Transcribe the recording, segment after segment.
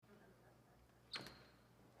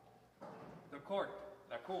court.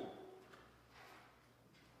 La Cour.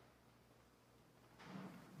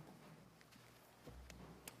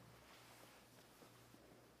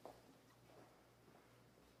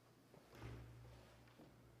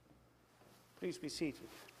 Please be seated.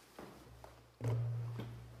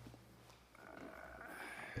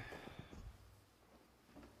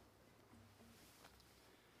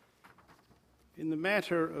 In the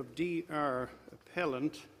matter of D.R.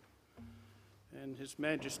 appellant and His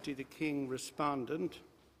Majesty the King respondent,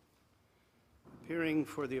 appearing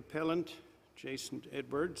for the appellant, Jason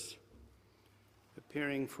Edwards,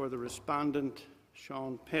 appearing for the respondent,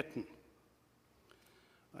 Sean Petton.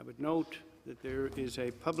 I would note that there is a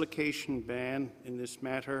publication ban in this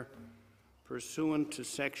matter pursuant to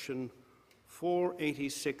Section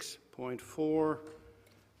 486.4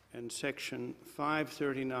 and Section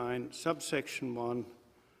 539, subsection 1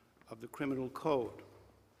 of the Criminal Code.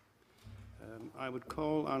 I would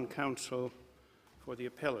call on counsel for the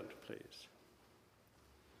appellant, please.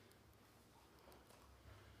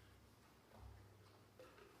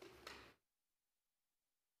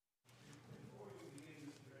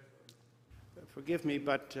 Forgive me,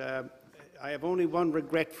 but I have only one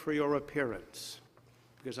regret for your appearance,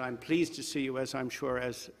 because I'm pleased to see you, as I'm sure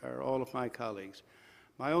as are all of my colleagues.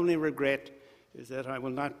 My only regret is that I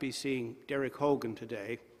will not be seeing Derek Hogan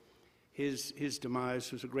today. His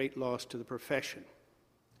demise was a great loss to the profession.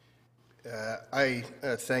 I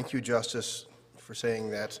thank you, Justice, for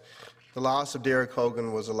saying that. The loss of Derek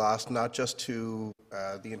Hogan was a loss not just to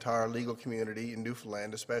the entire legal community in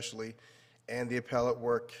Newfoundland especially, and the appellate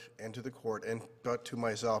work, and to the court, but to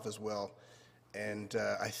myself as well. And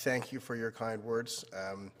I thank you for your kind words.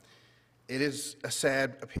 It is a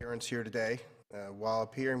sad appearance here today. While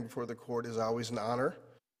appearing before the court is always an honor,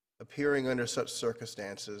 appearing under such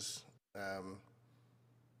circumstances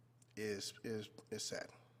is sad.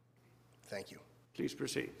 Thank you. Please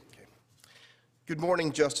proceed. Okay. Good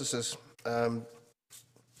morning, Justices.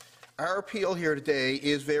 Our appeal here today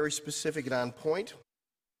is very specific and on point.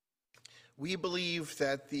 We believe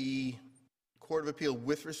that the Court of Appeal,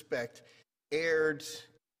 with respect, erred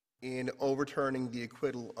in overturning the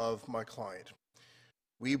acquittal of my client.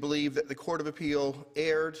 We believe that the Court of Appeal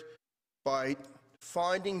erred by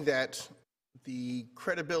finding that the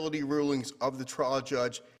credibility rulings of the trial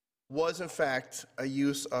judge was in fact a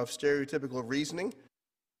use of stereotypical reasoning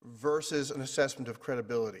versus an assessment of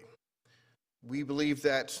credibility. We believe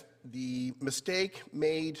that the mistake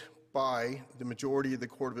made by the majority of the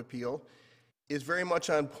Court of Appeal is very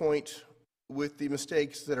much on point with the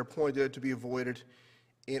mistakes that are pointed out to be avoided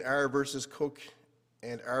in R versus Cook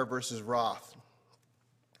and R versus Roth.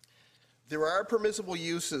 There are permissible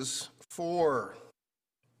uses for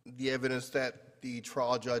the evidence that the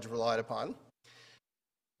trial judge relied upon.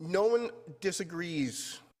 No one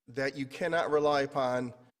disagrees that you cannot rely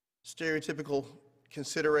upon stereotypical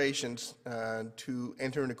considerations to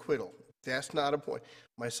enter an acquittal. That's not a point.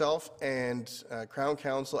 Myself and Crown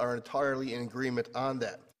Counsel are entirely in agreement on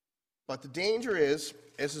that. But the danger is,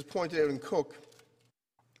 as is pointed out in Cook,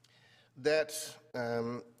 that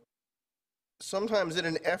sometimes in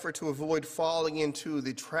an effort to avoid falling into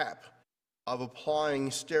the trap of applying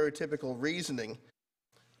stereotypical reasoning,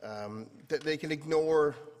 that they can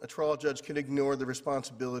ignore, a trial judge can ignore the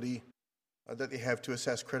responsibility that they have to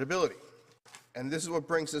assess credibility. And this is what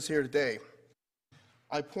brings us here today.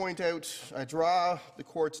 I draw the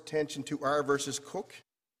court's attention to R versus Cook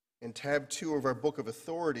in tab 2 of our Book of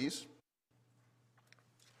Authorities.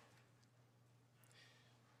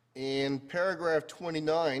 In paragraph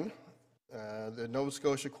 29, the Nova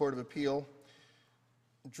Scotia Court of Appeal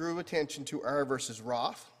drew attention to R versus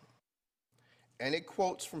Roth, and it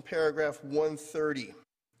quotes from paragraph 130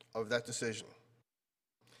 of that decision.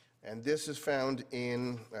 And this is found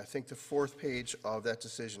in, I think, the 4th page of that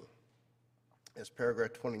decision. It's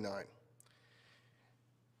paragraph 29.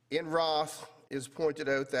 In Roth, it is pointed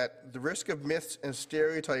out that the risk of myths and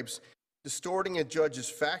stereotypes distorting a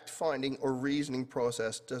judge's fact-finding or reasoning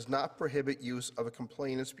process does not prohibit use of a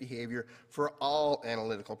complainant's behavior for all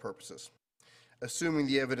analytical purposes, assuming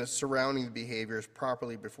the evidence surrounding the behavior is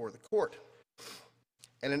properly before the court.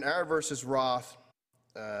 And in R versus Roth,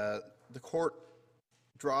 the court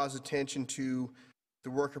draws attention to the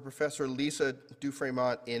work of Professor Lisa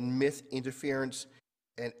Dufresmont in Myth Interference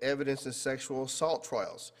and Evidence in Sexual Assault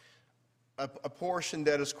Trials, a portion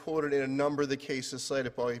that is quoted in a number of the cases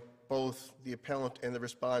cited by both the appellant and the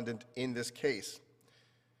respondent in this case.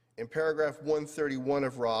 In paragraph 131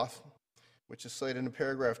 of Roth, which is cited in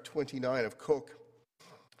paragraph 29 of Cook,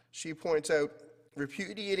 she points out,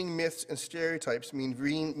 repudiating myths and stereotypes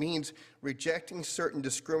means rejecting certain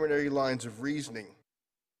discriminatory lines of reasoning,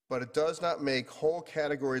 but it does not make whole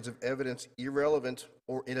categories of evidence irrelevant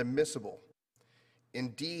or inadmissible.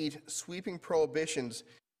 Indeed, sweeping prohibitions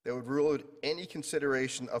that would rule out any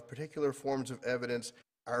consideration of particular forms of evidence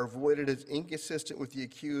are avoided as inconsistent with the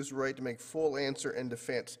accused's right to make full answer and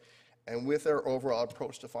defense, and with our overall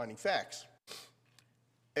approach to finding facts.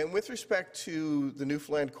 And with respect to the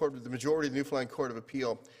majority of the Newfoundland Court of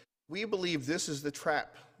Appeal, we believe this is the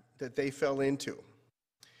trap that they fell into.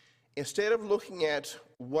 Instead of looking at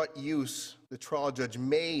what use the trial judge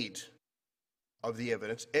made of the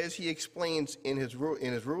evidence, as he explains in his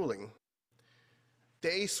ruling,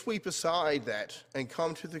 they sweep aside that and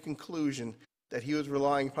come to the conclusion that he was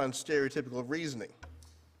relying upon stereotypical reasoning.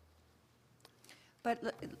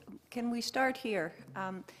 But can we start here?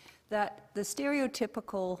 That the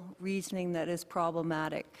stereotypical reasoning that is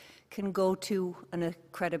problematic can go to a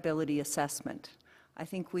credibility assessment. I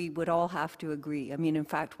think we would all have to agree. I mean, in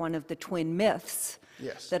fact, one of the twin myths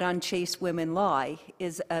that unchaste women lie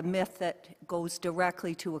is a myth that goes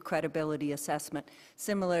directly to a credibility assessment.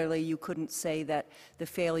 Similarly, you couldn't say that the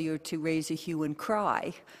failure to raise a hue and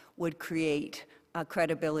cry would create a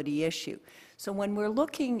credibility issue. So when we're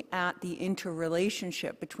looking at the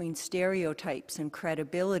interrelationship between stereotypes and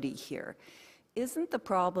credibility here, isn't the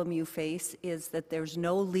problem you face is that there's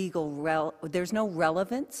no there's no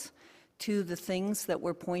relevance to the things that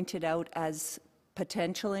were pointed out as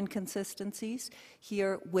potential inconsistencies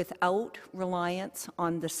here without reliance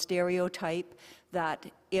on the stereotype that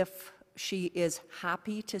if she is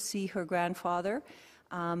happy to see her grandfather,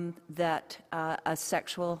 that a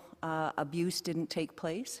sexual abuse didn't take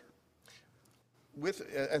place?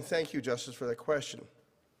 And thank you, Justice, for that question.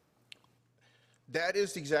 That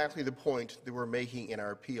is exactly the point that we're making in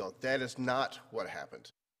our appeal. That is not what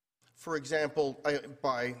happened. For example,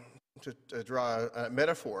 to draw a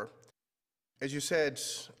metaphor, as you said,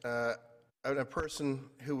 a person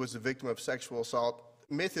who was a victim of sexual assault,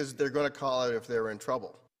 myth is they're going to call out if they're in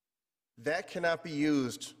trouble. That cannot be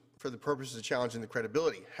used for the purposes of challenging the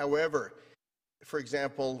credibility. However, for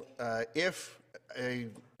example, if a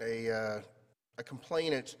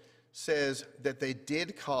complainant says that they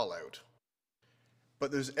did call out, but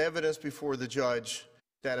there's evidence before the judge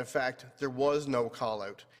that, in fact, there was no call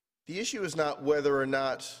out, the issue is not whether or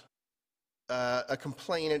not a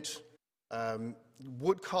complainant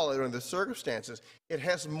would call out under the circumstances. It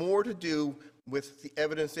has more to do with the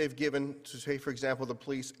evidence they've given to, say, for example, the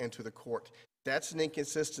police and to the court. That's an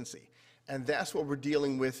inconsistency, and that's what we're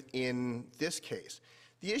dealing with in this case.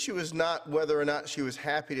 The issue is not whether or not she was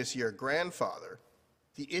happy to see her grandfather.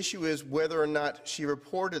 The issue is whether or not she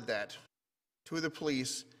reported that to the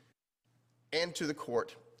police and to the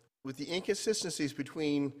court. With the inconsistencies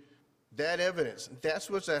between that evidence,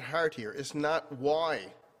 that's what's at heart here. It's not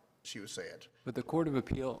why she was sad. But the Court of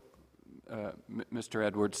Appeal, Mr.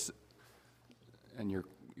 Edwards, and your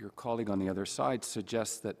colleague on the other side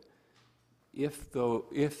suggests that if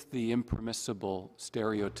the impermissible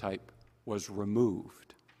stereotype was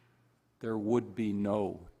removed, there would be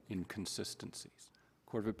no inconsistencies.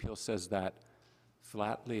 Court of Appeal says that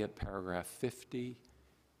flatly at paragraph 50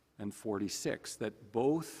 and 46, that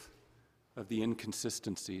both of the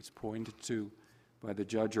inconsistencies pointed to by the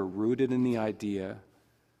judge are rooted in the idea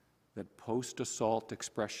that post-assault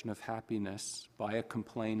expression of happiness by a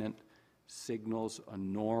complainant signals a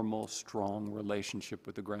normal, strong relationship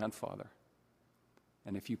with the grandfather.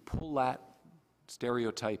 And if you pull that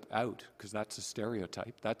stereotype out, because that's a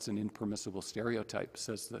stereotype, that's an impermissible stereotype,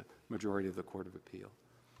 says the majority of the Court of Appeal,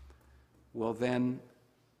 well then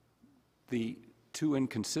the two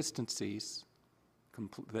inconsistencies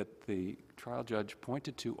that the trial judge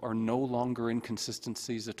pointed to are no longer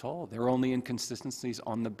inconsistencies at all. They're only inconsistencies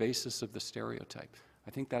on the basis of the stereotype. I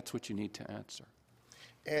think that's what you need to answer.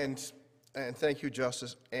 And thank you,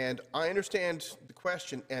 Justice. And I understand the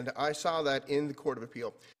question, and I saw that in the Court of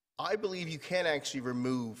Appeal. I believe you can actually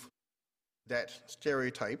remove that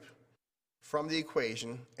stereotype from the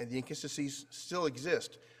equation, and the inconsistencies still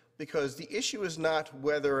exist, because the issue is not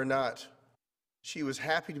whether or not she was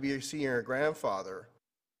happy to be seeing her grandfather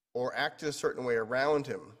or acted a certain way around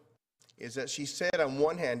him. Is that she said on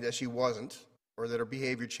one hand that she wasn't, or that her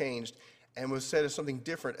behavior changed, and was said as something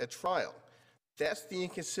different at trial. That's the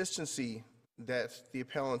inconsistency that the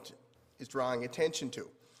appellant is drawing attention to,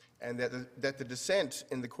 and that the dissent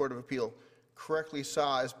in the Court of Appeal correctly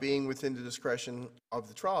saw as being within the discretion of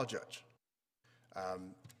the trial judge.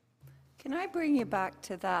 Can I bring you back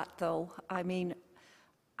to that, though? I mean,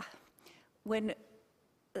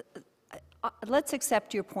 let's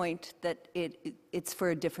accept your point that it's for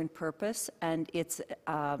a different purpose, and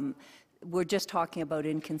we're just talking about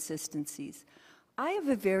inconsistencies. I have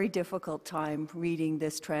a very difficult time reading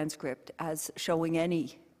this transcript as showing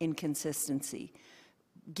any inconsistency,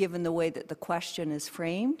 given the way that the question is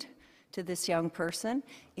framed to this young person.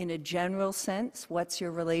 In a general sense, what's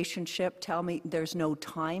your relationship? Tell me, there's no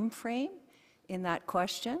time frame in that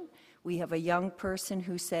question. We have a young person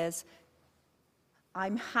who says,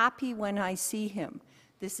 I'm happy when I see him.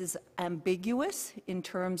 This is ambiguous in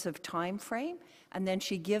terms of time frame, and then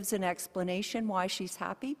she gives an explanation why she's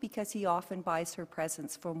happy, because he often buys her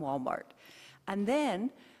presents from Walmart. And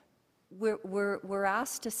then we're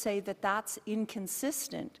asked to say that that's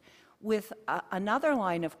inconsistent with another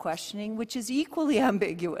line of questioning, which is equally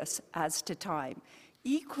ambiguous as to time.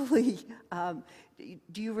 Equally,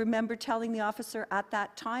 do you remember telling the officer at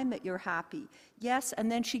that time that you're happy? Yes,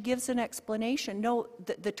 and then she gives an explanation. No,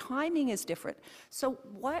 the timing is different. So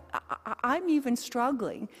what I'm even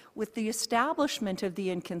struggling with the establishment of the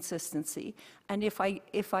inconsistency. And if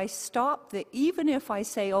I stop even if I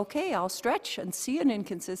say, okay, I'll stretch and see an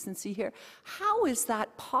inconsistency here, how is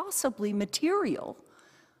that possibly material?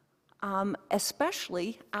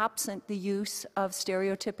 Especially absent the use of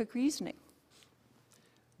stereotypic reasoning.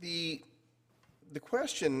 The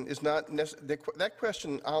question is not that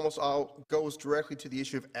question almost all goes directly to the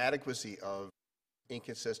issue of adequacy of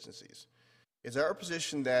inconsistencies. It's our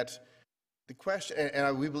position that the question,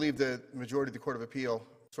 and we believe the majority of the Court of Appeal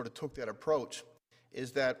sort of took that approach,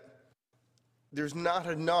 is that there's not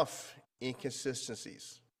enough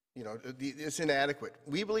inconsistencies. You know, it's inadequate.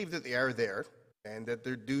 We believe that they are there, and that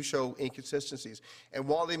they do show inconsistencies. And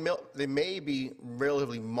while they may be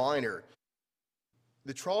relatively minor,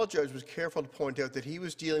 the trial judge was careful to point out that he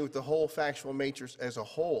was dealing with the whole factual matrix as a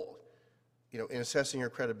whole, you know, in assessing her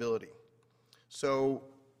credibility. So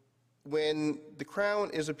when the Crown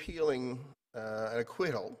is appealing an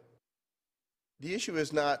acquittal, the issue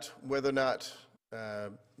is not whether or not,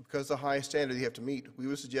 because the highest standard you have to meet, we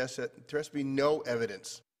would suggest that there has to be no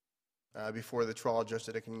evidence before the trial judge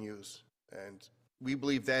that it can use. And we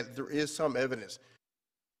believe that there is some evidence.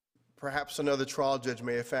 Perhaps another trial judge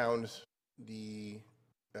may have found the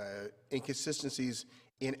inconsistencies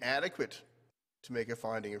inadequate to make a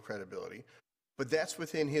finding of credibility, but that's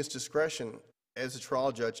within his discretion as a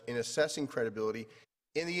trial judge in assessing credibility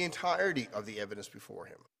in the entirety of the evidence before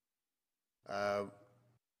him.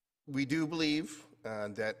 We do believe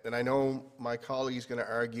that, and I know my colleague is going to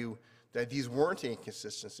argue that these weren't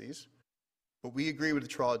inconsistencies, but we agree with the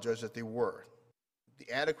trial judge that they were, the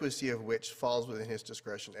adequacy of which falls within his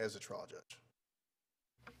discretion as a trial judge.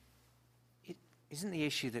 Isn't the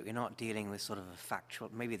issue that we're not dealing with sort of a factual,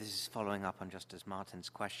 maybe this is following up on Justice Martin's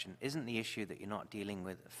question, isn't the issue that you're not dealing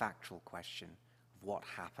with a factual question of what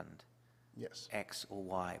happened? Yes. X or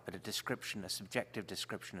Y, but a description, a subjective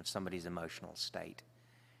description of somebody's emotional state.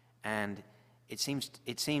 And it seems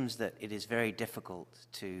that it is very difficult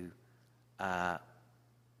to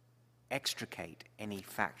extricate any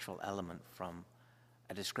factual element from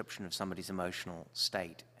a description of somebody's emotional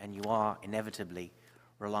state, and you are inevitably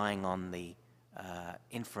relying on the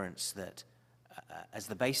inference that, as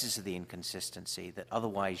the basis of the inconsistency, that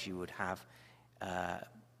otherwise you would have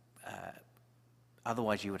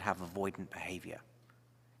avoidant behavior.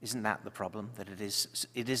 Isn't that the problem? That it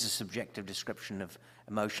is a subjective description of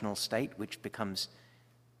emotional state, which becomes,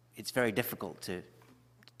 it's very difficult to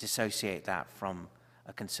dissociate that from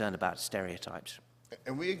a concern about stereotypes.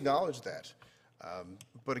 And we acknowledge that.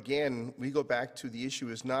 But again, we go back to the issue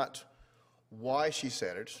is not why she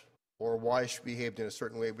said it or why she behaved in a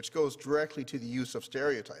certain way, which goes directly to the use of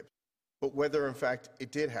stereotypes, but whether in fact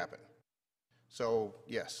it did happen. So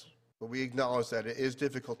yes, but we acknowledge that it is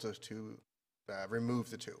difficult to remove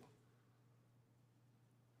the two.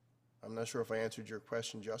 I'm not sure if I answered your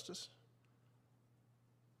question, Justice.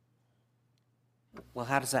 Well,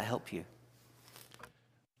 how does that help you?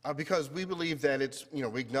 Because we believe that it's, you know,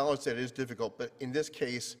 we acknowledge that it is difficult, but in this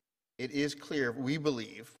case, it is clear, we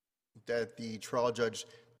believe, that the trial judge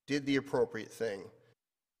did the appropriate thing,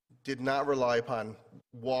 did not rely upon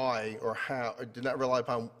why or how, or did not rely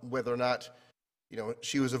upon whether or not, you know,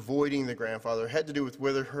 she was avoiding the grandfather. It had to do with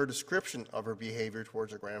whether her description of her behavior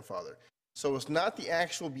towards her grandfather. So it's not the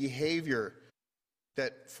actual behavior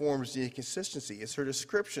that forms the inconsistency, it's her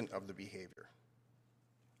description of the behavior.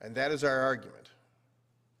 And that is our argument.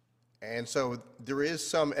 And so there is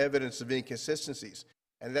some evidence of inconsistencies,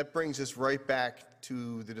 and that brings us right back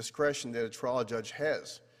to the discretion that a trial judge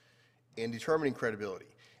has in determining credibility.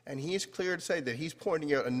 And he is clear to say that he's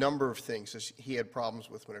pointing out a number of things that he had problems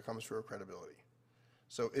with when it comes to her credibility.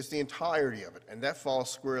 So it's the entirety of it, and that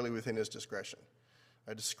falls squarely within his discretion.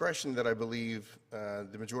 A discretion that I believe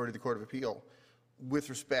the majority of the Court of Appeal, with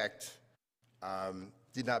respect,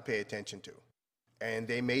 did not pay attention to. and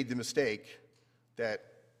they made the mistake that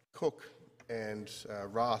Cook and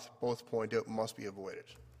Roth both point out must be avoided.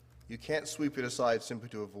 You can't sweep it aside simply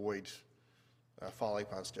to avoid falling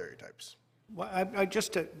upon stereotypes. Well, I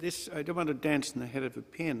just, I don't want to dance in the head of a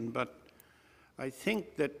pin, but I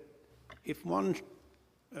think that if one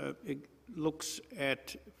looks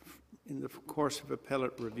at, in the course of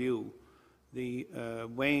appellate review, the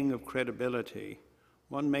weighing of credibility,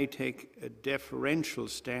 one may take a deferential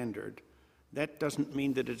standard. That doesn't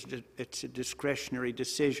mean that it's a discretionary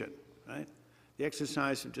decision, right? The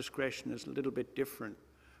exercise of discretion is a little bit different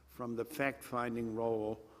from the fact-finding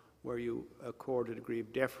role where you accord a degree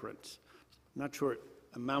of deference. I'm not sure it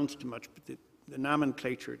amounts to much, but the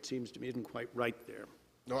nomenclature, it seems to me, isn't quite right there.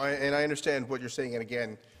 No, and I understand what you're saying, and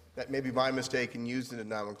again, that may be my mistake in using the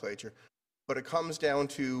nomenclature, but it comes down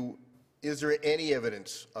to, is there any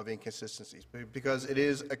evidence of inconsistencies? Because it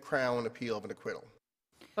is a Crown appeal of an acquittal.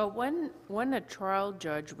 But when a trial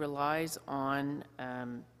judge relies on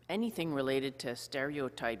anything related to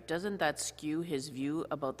stereotype, doesn't that skew his view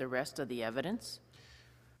about the rest of the evidence?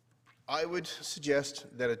 I would suggest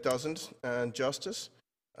that it doesn't, Justice.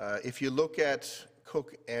 If you look at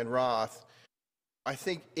Cook and Roth, I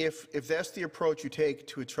think if that's the approach you take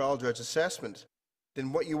to a trial judge assessment,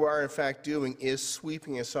 then what you are in fact doing is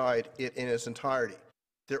sweeping aside it in its entirety.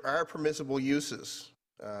 There are permissible uses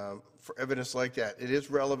for evidence like that. It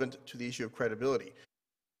is relevant to the issue of credibility.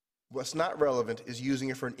 What's not relevant is using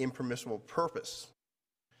it for an impermissible purpose.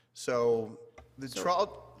 So the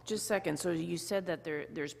trial... Just a second. So you said that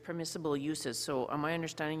there's permissible uses. So am I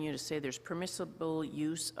understanding you to say there's permissible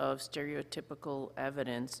use of stereotypical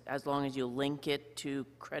evidence as long as you link it to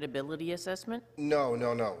credibility assessment? No.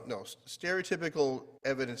 Stereotypical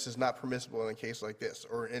evidence is not permissible in a case like this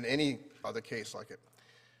or in any other case like it.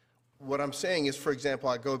 What I'm saying is, for example,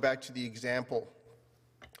 I go back to the example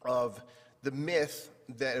of the myth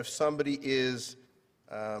that if somebody is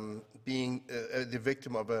being the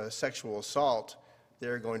victim of a sexual assault,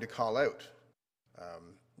 they're going to call out.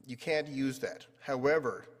 You can't use that.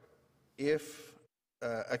 However, if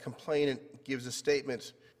a complainant gives a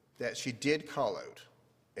statement that she did call out,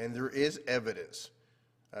 and there is evidence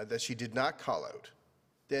that she did not call out,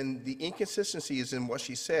 then the inconsistency is in what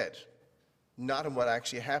she said, not in what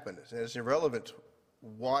actually happened. And it's irrelevant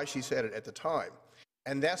why she said it at the time.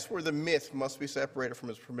 And that's where the myth must be separated from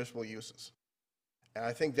its permissible uses. And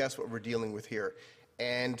I think that's what we're dealing with here.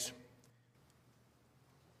 And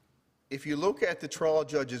if you look at the trial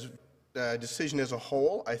judge's decision as a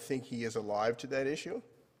whole, I think he is alive to that issue.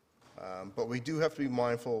 But we do have to be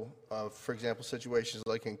mindful of, for example, situations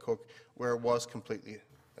like in Cook, where it was completely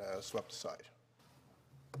swept aside.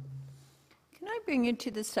 Can I bring you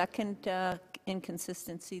to the second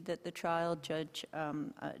inconsistency that the trial judge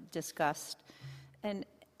discussed? And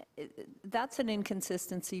that's an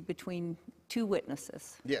inconsistency between two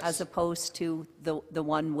witnesses, yes, as opposed to the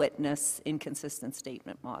one witness inconsistent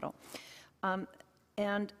statement model.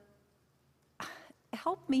 And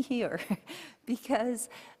help me here, because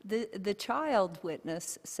the child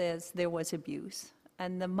witness says there was abuse,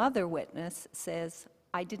 and the mother witness says,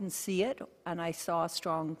 I didn't see it, and I saw a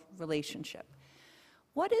strong relationship.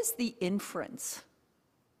 What is the inference?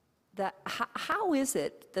 How is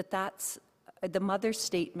it that that's the mother's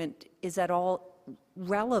statement is at all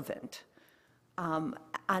relevant? And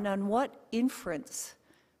on what inference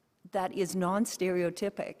that is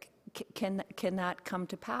non-stereotypic can that come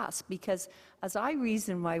to pass? Because as I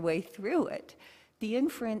reason my way through it, the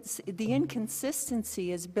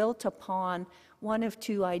inconsistency is built upon one of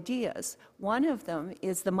two ideas. One of them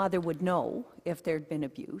is the mother would know if there'd been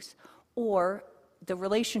abuse, or the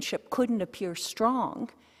relationship couldn't appear strong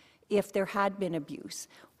if there had been abuse.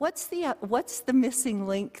 What's the missing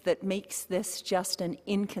link that makes this just an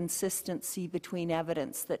inconsistency between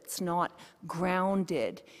evidence that's not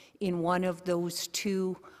grounded in one of those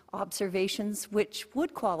two observations, which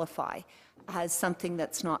would qualify as something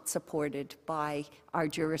that's not supported by our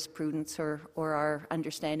jurisprudence or our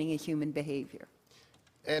understanding of human behavior?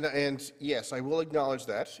 And yes, I will acknowledge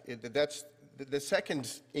that. That's the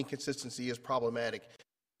second inconsistency is problematic.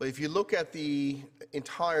 But if you look at the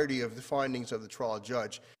entirety of the findings of the trial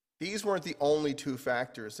judge, these weren't the only two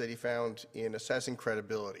factors that he found in assessing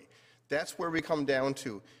credibility. That's where we come down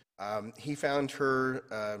to. He found her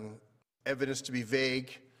evidence to be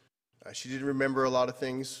vague. She didn't remember a lot of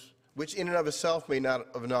things, which in and of itself may not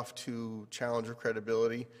have enough to challenge her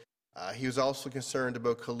credibility. He was also concerned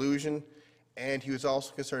about collusion, and he was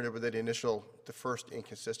also concerned about the first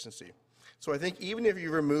inconsistency. So I think even if you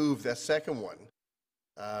remove that second one,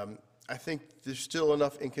 I think there's still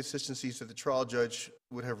enough inconsistencies that the trial judge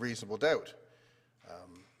would have reasonable doubt.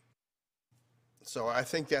 So I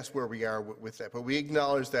think that's where we are with that. But we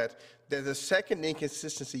acknowledge that the second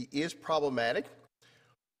inconsistency is problematic.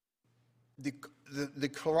 The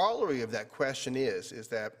corollary of that question is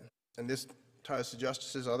that, and this ties to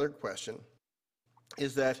Justice's other question,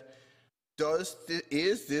 is that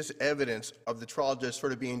is this evidence of the trial judge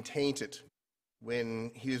sort of being tainted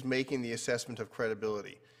when he was making the assessment of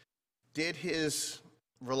credibility? Did his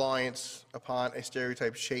reliance upon a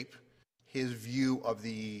stereotype shape his view of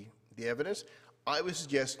the evidence? I would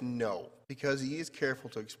suggest no, because he is careful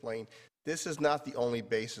to explain this is not the only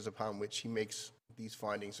basis upon which he makes these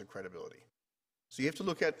findings of credibility. So you have to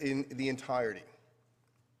look at in the entirety.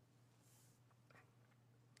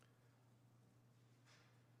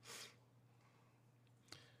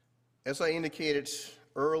 As I indicated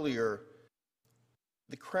earlier,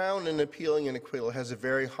 the Crown in appealing an acquittal has a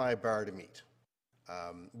very high bar to meet.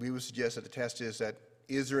 We would suggest that the test is that,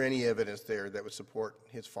 is there any evidence there that would support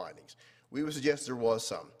his findings? We would suggest there was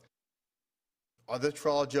some. Other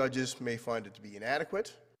trial judges may find it to be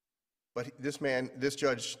inadequate, but this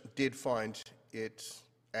judge did find it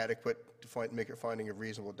adequate to make a finding of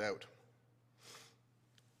reasonable doubt.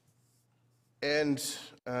 And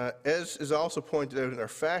as is also pointed out in our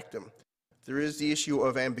factum, there is the issue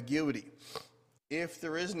of ambiguity. If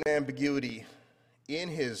there is an ambiguity in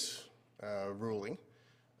his ruling,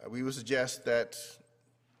 we would suggest that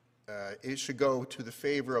it should go to the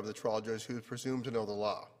favor of the trial judge who is presumed to know the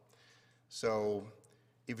law. So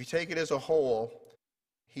if you take it as a whole,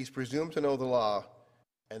 he's presumed to know the law,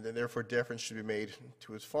 and then therefore deference should be made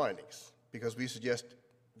to his findings, because we suggest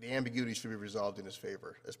the ambiguity should be resolved in his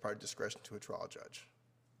favor as part of discretion to a trial judge.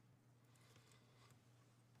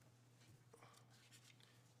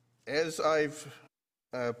 As I've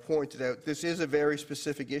pointed out, this is a very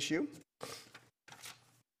specific issue.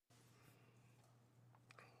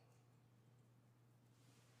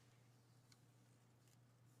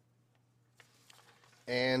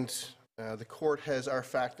 And the court has our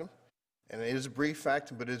factum, and it is a brief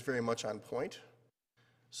factum, but it is very much on point.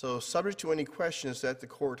 So subject to any questions that the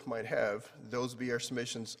court might have, those will be our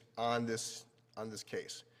submissions on this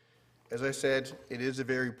case. As I said, it is a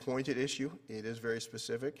very pointed issue. It is very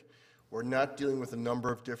specific. We're not dealing with a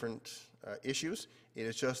number of different issues. It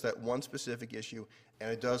is just that one specific issue,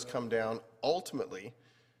 and it does come down ultimately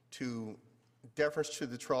to deference to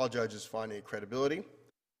the trial judge's finding of credibility,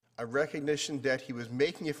 a recognition that he was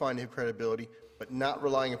making a finding of credibility but not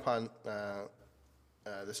relying upon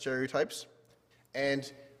the stereotypes.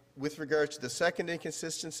 And with regard to the second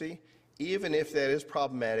inconsistency, even if that is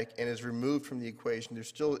problematic and is removed from the equation, there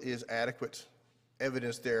still is adequate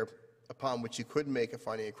evidence there upon which you could make a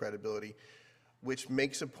finding of credibility, which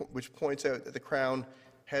points out that the Crown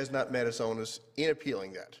has not met its onus in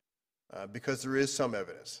appealing that, because there is some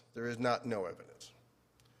evidence. There is not no evidence.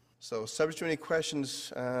 So subject to any questions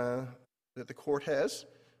that the court has,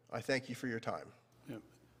 I thank you for your time. Yeah.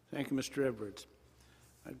 Thank you, Mr. Edwards.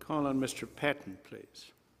 I'd call on Mr. Patton,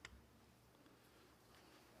 please.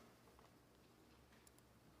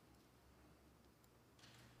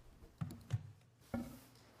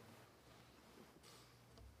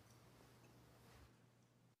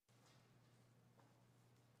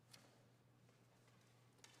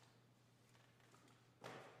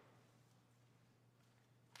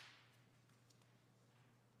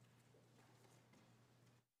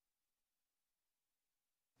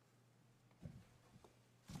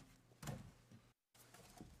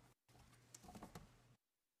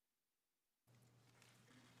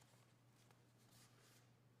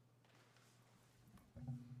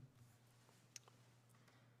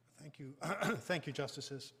 Thank you. Thank you,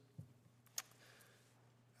 Justices.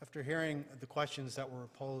 After hearing the questions that were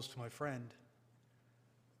posed to my friend,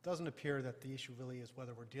 it doesn't appear that the issue really is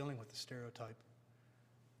whether we're dealing with the stereotype.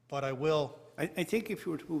 But I will... I think if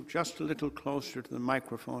you were to move just a little closer to the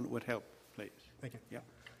microphone, it would help, please. Thank you. Yeah.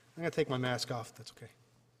 I'm going to take my mask off, if that's okay.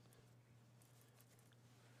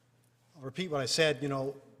 I'll repeat what I said. You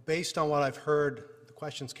know, based on what I've heard, the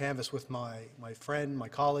questions canvassed with my friend, my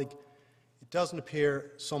colleague, it doesn't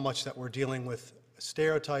appear so much that we're dealing with a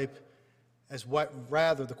stereotype as what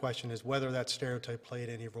rather the question is whether that stereotype played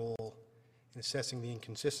any role in assessing the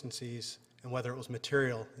inconsistencies and whether it was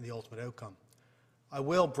material in the ultimate outcome. I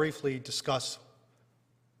will briefly discuss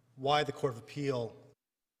why the Court of Appeal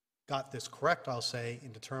got this correct, I'll say,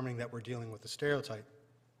 in determining that we're dealing with a stereotype.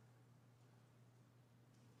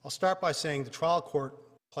 I'll start by saying the trial court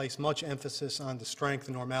placed much emphasis on the strength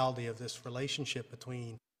and normality of this relationship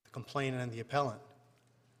between the complainant and the appellant.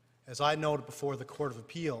 As I noted before the Court of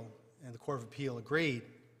Appeal, and the Court of Appeal agreed,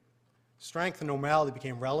 strength and normality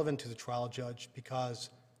became relevant to the trial judge because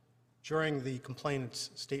During the complainant's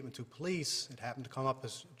statement to police, it happened to come up,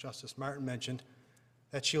 as Justice Martin mentioned,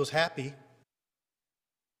 that she was happy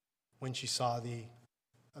when she saw the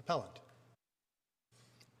appellant.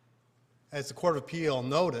 As the Court of Appeal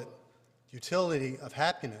noted, the utility of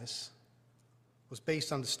happiness was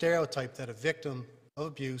based on the stereotype that a victim of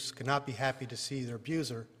abuse could not be happy to see their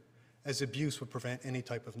abuser, as abuse would prevent any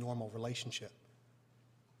type of normal relationship.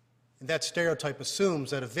 And that stereotype assumes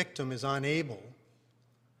that a victim is unable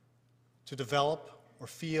to develop or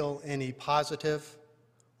feel any positive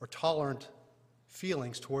or tolerant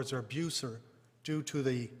feelings towards their abuser due to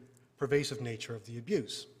the pervasive nature of the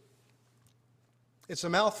abuse. It's a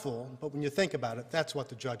mouthful, but when you think about it, that's what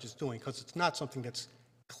the judge is doing, because it's not something that's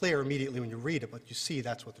clear immediately when you read it, but you see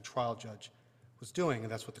that's what the trial judge was doing,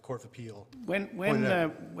 and that's what the Court of Appeal pointed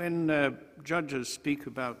out. When judges speak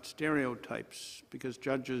about stereotypes, because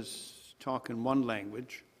judges talk in one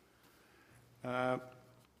language,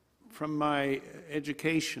 from my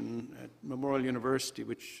education at Memorial University,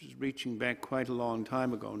 which is reaching back quite a long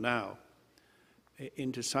time ago now,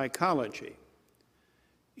 into psychology,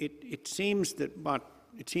 it seems that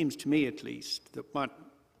it seems to me at least, that what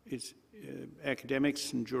is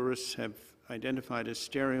academics and jurists have identified as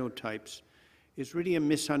stereotypes is really a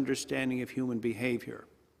misunderstanding of human behavior,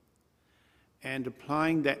 and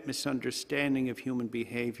applying that misunderstanding of human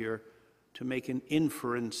behavior to make an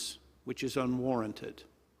inference which is unwarranted.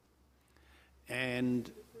 And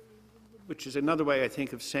which is another way, I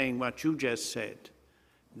think, of saying what you just said,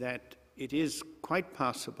 that it is quite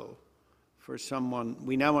possible for someone,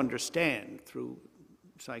 we now understand through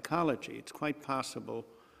psychology, it's quite possible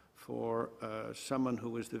for someone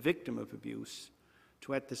who is the victim of abuse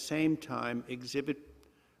to at the same time exhibit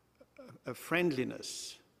a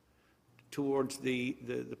friendliness towards the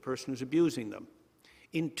person who's abusing them.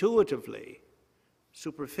 Intuitively,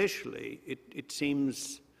 superficially, it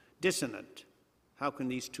seems dissonant. How can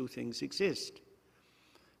these two things exist?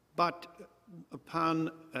 But upon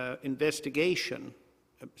investigation,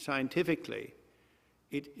 scientifically,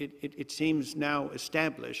 it seems now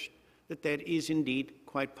established that that is indeed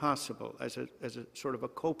quite possible as a sort of a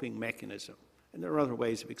coping mechanism. And there are other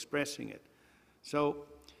ways of expressing it. So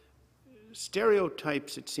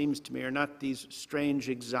stereotypes, it seems to me, are not these strange,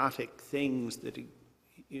 exotic things that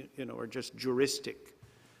are just juristic.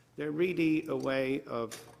 They're really a way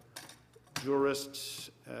of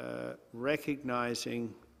jurists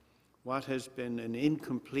recognizing what has been an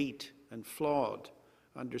incomplete and flawed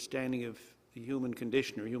understanding of the human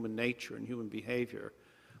condition or human nature and human behavior,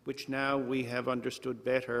 which now we have understood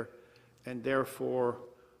better, and therefore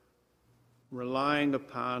relying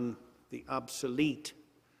upon the obsolete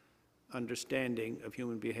understanding of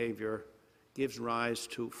human behavior gives rise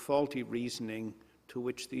to faulty reasoning to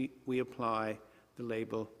which we apply the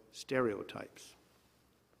label stereotypes.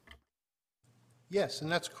 Yes,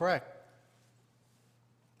 and that's correct.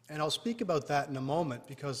 And I'll speak about that in a moment,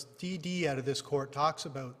 because D.D. out of this court talks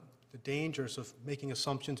about the dangers of making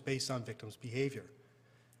assumptions based on victims' behavior.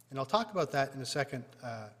 And I'll talk about that in a second,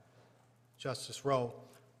 Justice Rowe.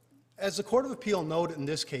 As the Court of Appeal noted in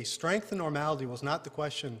this case, strength and normality was not the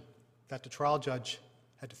question that the trial judge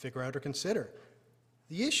had to figure out or consider.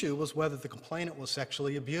 The issue was whether the complainant was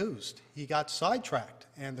sexually abused. He got sidetracked,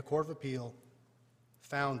 and the Court of Appeal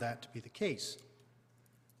found that to be the case.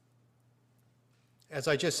 As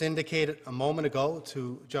I just indicated a moment ago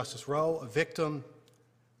to Justice Rowe, a victim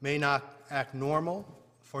may not act normal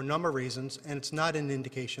for a number of reasons, and it's not an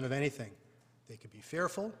indication of anything. They could be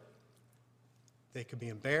fearful, they could be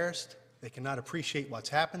embarrassed, they cannot appreciate what's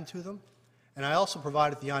happened to them. And I also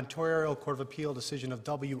provided the Ontario Court of Appeal decision of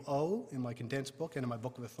W.O. in my condensed book and in my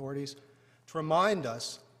book of authorities to remind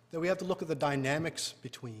us that we have to look at the dynamics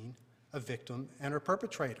between a victim and her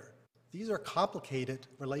perpetrator. These are complicated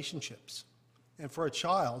relationships. And for a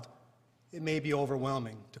child, it may be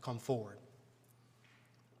overwhelming to come forward.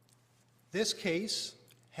 This case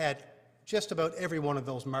had just about every one of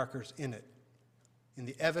those markers in it, in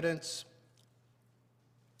the evidence,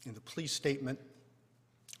 in the police statement,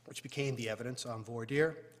 which became the evidence on voir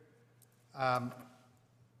dire.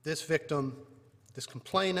 This victim, this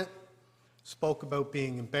complainant, spoke about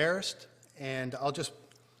being embarrassed, and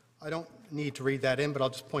I don't need to read that in, but I'll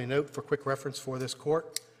just point it out for quick reference for this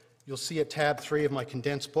court. You'll see at tab 3 of my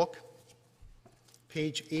condensed book,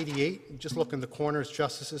 page 88. Just look in the corners,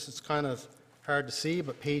 Justices. It's kind of hard to see,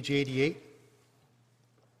 but page 88.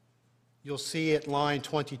 You'll see at line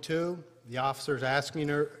 22, the officer's asking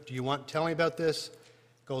her, do you want to tell me about this?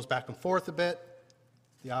 Goes back and forth a bit.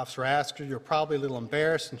 The officer asks her, you're probably a little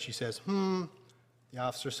embarrassed, and she says, The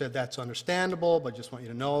officer said, that's understandable, but just want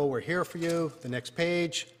you to know we're here for you. The next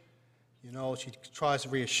page, You know, she tries to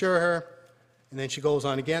reassure her, and then she goes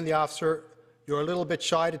on again, the officer, "You're a little bit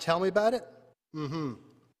shy to tell me about it?" Mm-hmm.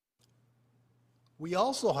 We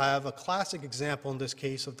also have a classic example in this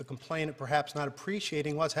case of the complainant perhaps not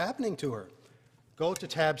appreciating what's happening to her. Go to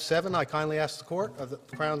tab 7, I kindly ask the court, of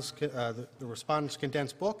the respondent's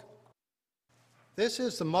condensed book. This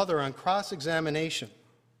is the mother on cross-examination.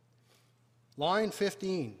 Line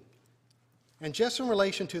 15. And just in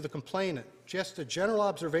relation to the complainant, just a general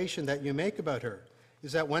observation that you make about her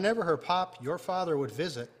is that whenever her pop, your father, would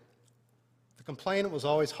visit, the complainant was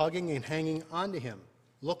always hugging and hanging onto him,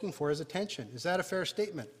 looking for his attention. Is that a fair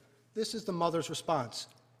statement? This is the mother's response.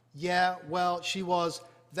 Yeah, well, she was.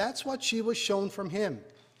 That's what she was shown from him.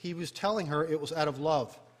 He was telling her it was out of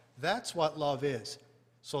love. That's what love is.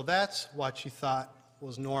 So that's what she thought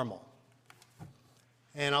was normal.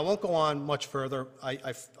 And I won't go on much further.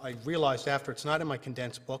 I realized after it's not in my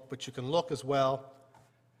condensed book, but you can look as well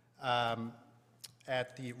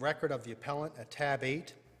at the record of the appellant at tab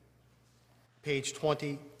 8, page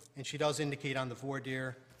 20, and she does indicate on the voir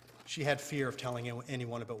dire she had fear of telling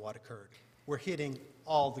anyone about what occurred. We're hitting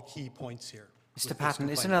all the key points here. Mr. Patton,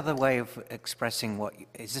 is another way of expressing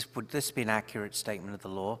would this be an accurate statement of the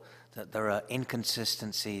law, that there are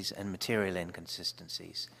inconsistencies and material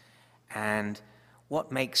inconsistencies? And what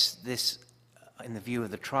makes this, in the view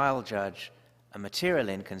of the trial judge, a material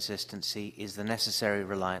inconsistency is the necessary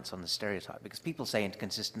reliance on the stereotype, because people say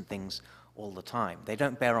inconsistent things all the time. They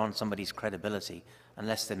don't bear on somebody's credibility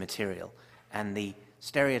unless they're material, and the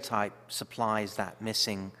stereotype supplies that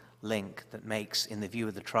missing link that makes, in the view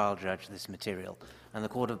of the trial judge, this material. And the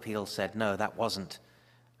Court of Appeal said, no, that wasn't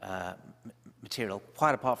material,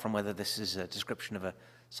 quite apart from whether this is a description of a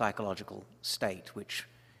psychological state, which,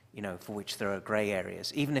 you know, for which there are gray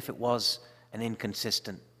areas. Even if it was an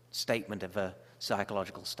inconsistent statement of a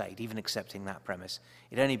psychological state, even accepting that premise,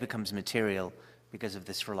 it only becomes material because of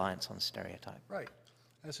this reliance on stereotype. Right.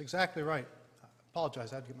 That's exactly right. I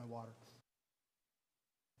apologize, I had to get my water.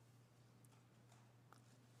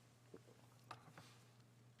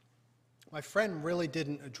 My friend really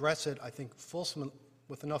didn't address it, I think, fulsome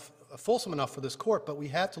enough for this court, but we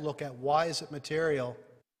have to look at why is it material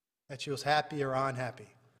that she was happy or unhappy?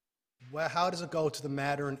 Well, how does it go to the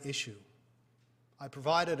matter and issue? I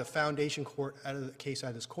provided a foundation case out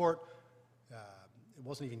of this court. It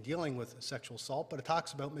wasn't even dealing with sexual assault, but it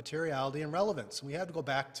talks about materiality and relevance. And we have to go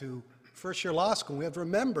back to first-year law school, and we have to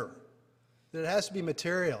remember that it has to be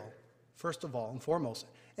material, first of all and foremost.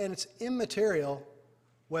 And it's immaterial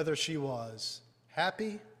whether she was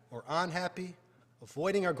happy or unhappy,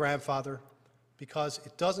 avoiding her grandfather, because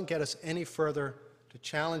it doesn't get us any further to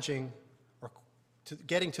challenging or to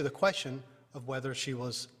getting to the question of whether she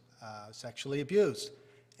was sexually abused.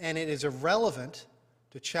 And it is irrelevant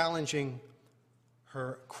to challenging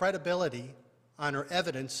her credibility on her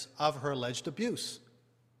evidence of her alleged abuse.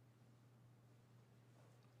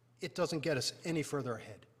 It doesn't get us any further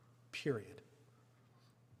ahead, period.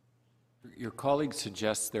 Your colleague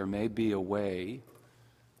suggests there may be a way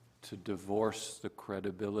to divorce the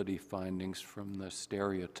credibility findings from the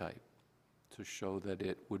stereotype, to show that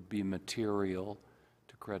it would be material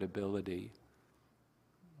to credibility.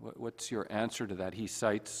 What's your answer to that? He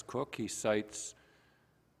cites Cook, he cites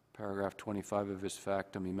paragraph 25 of his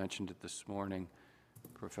factum, he mentioned it this morning,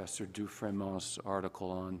 Professor Dufremont's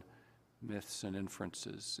article on myths and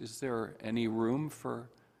inferences. Is there any room for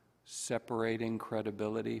separating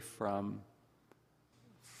credibility from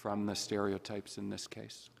the stereotypes in this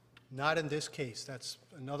case? Not in this case. That's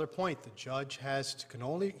another point. The judge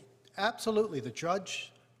absolutely, the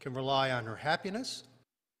judge can rely on her happiness,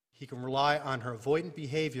 he can rely on her avoidant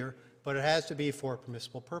behavior, but it has to be for a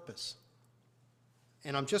permissible purpose.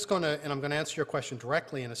 And I'm going to answer your question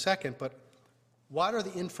directly in a second, but what are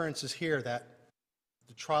the inferences here that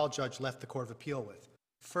the trial judge left the Court of Appeal with?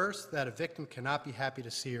 First, that a victim cannot be happy to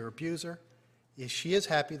see her abuser. If she is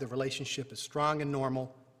happy, the relationship is strong and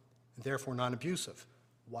normal, and therefore non-abusive.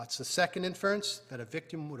 What's the second inference? That a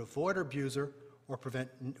victim would avoid her abuser or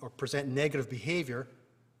present negative behavior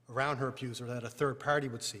around her abuser that a third party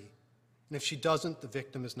would see. And if she doesn't, the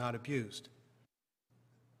victim is not abused.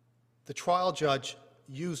 The trial judge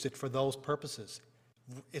used it for those purposes.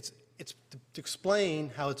 It's to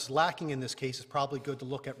explain how it's lacking in this case, it's probably good to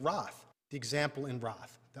look at Roth, the example in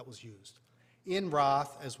Roth that was used. In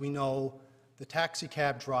Roth, as we know, the taxi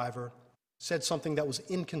cab driver said something that was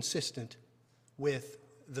inconsistent with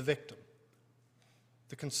the victim.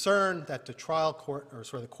 The concern that the trial court, or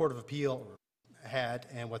sort of the Court of Appeal had,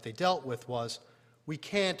 and what they dealt with was, we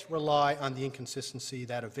can't rely on the inconsistency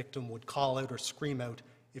that a victim would call out or scream out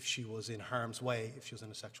if she was in harm's way, if she was in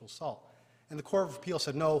a sexual assault. And the Court of Appeal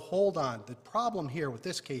said, no, hold on. The problem here with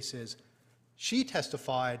this case is she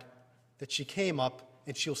testified that she came up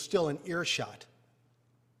and she was still in earshot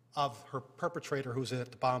of her perpetrator who's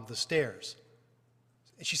at the bottom of the stairs.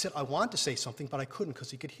 And she said, I wanted to say something, but I couldn't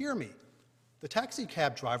because he could hear me. The taxi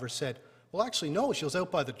cab driver said, well, actually, no, she was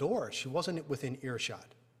out by the door. She wasn't within earshot.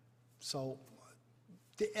 So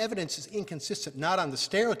the evidence is inconsistent, not on the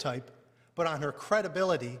stereotype, but on her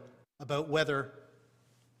credibility about whether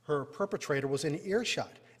her perpetrator was in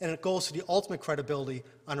earshot. And it goes to the ultimate credibility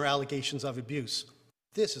on her allegations of abuse.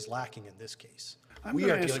 This is lacking in this case. We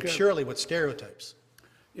are dealing surely with stereotypes.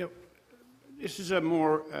 You know, this is a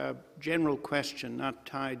more general question, not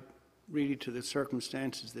tied really to the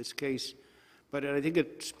circumstances of this case, but I think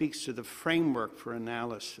it speaks to the framework for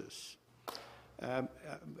analysis.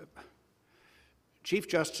 Chief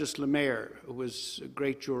Justice Lemaire, who was a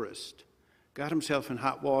great jurist, got himself in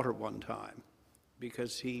hot water one time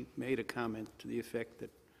because he made a comment to the effect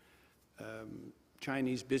that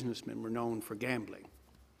Chinese businessmen were known for gambling.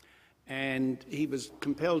 And he was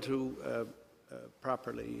compelled to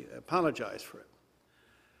properly apologize for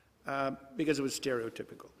it because it was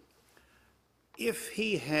stereotypical. If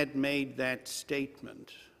he had made that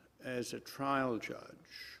statement as a trial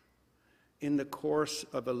judge in the course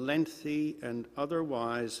of a lengthy and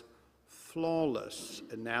otherwise flawless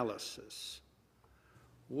analysis,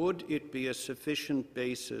 would it be a sufficient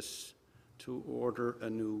basis to order a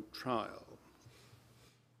new trial?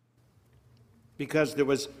 Because there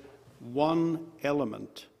was one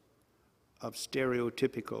element of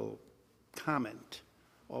stereotypical comment,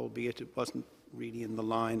 albeit it wasn't really in the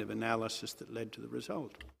line of analysis that led to the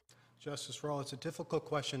result. Justice Rowe, it's a difficult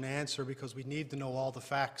question to answer because we need to know all the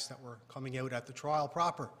facts that were coming out at the trial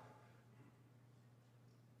proper.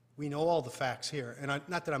 We know all the facts here, and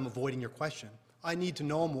not that I'm avoiding your question. I need to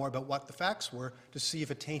know more about what the facts were to see if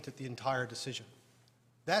it tainted the entire decision.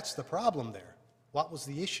 That's the problem there. What was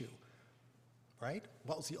the issue, right?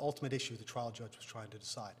 What was the ultimate issue the trial judge was trying to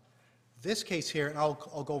decide? This case here, and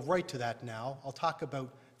I'll go right to that now, I'll talk about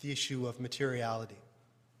the issue of materiality.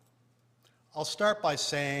 I'll start by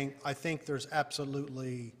saying I think there's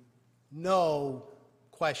absolutely no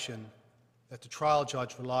question that the trial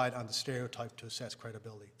judge relied on the stereotype to assess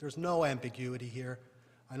credibility. There's no ambiguity here.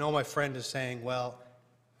 I know my friend is saying, well,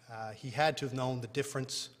 he had to have known the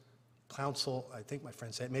difference. Counsel, I think my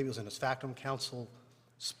friend said, maybe it was in his factum, counsel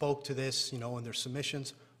spoke to this, in their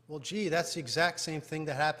submissions. Well, gee, that's the exact same thing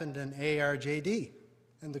that happened in ARJD.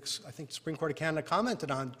 And I think the Supreme Court of Canada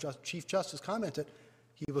commented on, Chief Justice commented,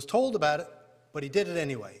 he was told about it, but he did it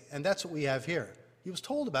anyway. And that's what we have here. He was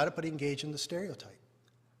told about it, but he engaged in the stereotype.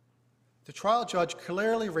 The trial judge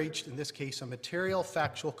clearly reached, in this case, a material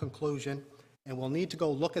factual conclusion, and we'll need to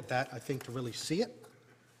go look at that, I think, to really see it.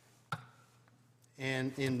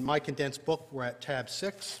 And in my condensed book, we're at tab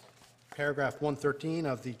 6, paragraph 113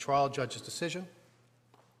 of the trial judge's decision.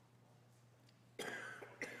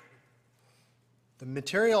 The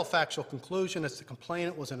material factual conclusion is the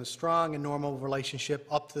complainant was in a strong and normal relationship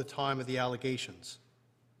up to the time of the allegations.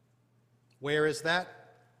 Where is that?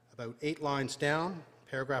 About 8 lines down,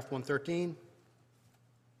 paragraph 113.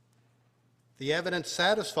 The evidence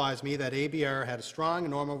satisfies me that ABR had a strong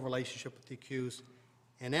and normal relationship with the accused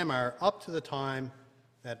and MR up to the time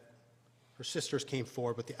that her sisters came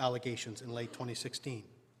forward with the allegations in late 2016.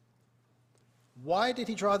 Why did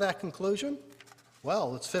he draw that conclusion?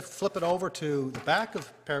 Well, let's flip it over to the back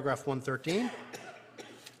of paragraph 113.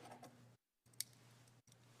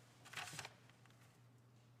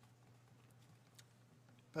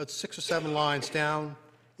 About 6 or 7 lines down.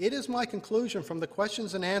 It is my conclusion from the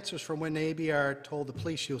questions and answers from when ABR told the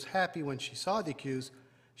police she was happy when she saw the accused,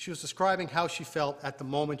 she was describing how she felt at the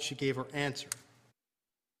moment she gave her answer.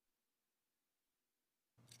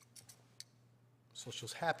 So she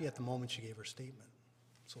was happy at the moment she gave her statement.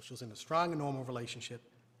 So she was in a strong and normal relationship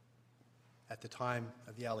at the time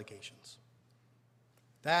of the allegations.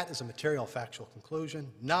 That is a material factual conclusion.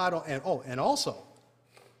 And also,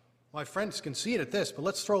 my friends conceded this, but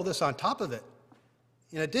let's throw this on top of it.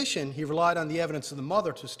 In addition, he relied on the evidence of the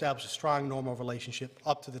mother to establish a strong normal relationship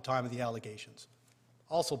up to the time of the allegations,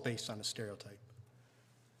 also based on a stereotype.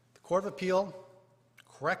 The Court of Appeal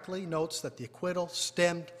correctly notes that the acquittal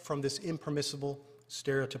stemmed from this impermissible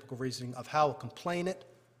stereotypical reasoning of how a complainant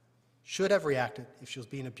should have reacted if she was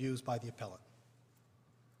being abused by the appellant.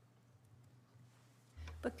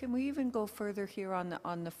 But can we even go further here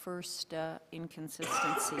on the first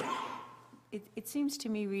inconsistency? It seems to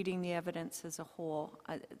me, reading the evidence as a whole,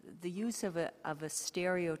 the use of a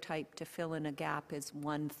stereotype to fill in a gap is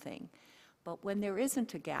one thing. But when there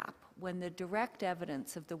isn't a gap, when the direct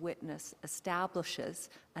evidence of the witness establishes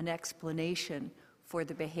an explanation for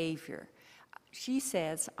the behavior, she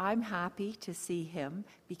says, I'm happy to see him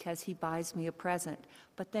because he buys me a present.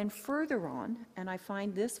 But then further on, and I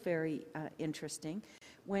find this very interesting,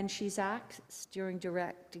 when she's asked during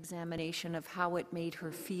direct examination of how it made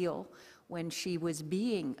her feel when she was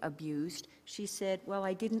being abused, she said, well,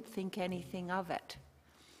 I didn't think anything of it.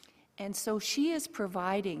 And so she is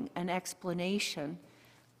providing an explanation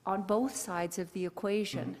on both sides of the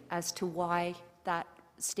equation as to why that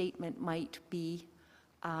statement might be,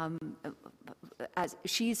 as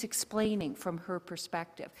she's explaining from her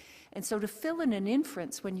perspective. And so to fill in an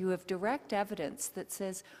inference when you have direct evidence that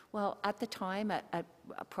says, well, at the time,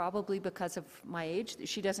 probably because of my age,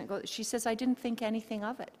 she says, I didn't think anything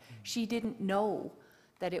of it. She didn't know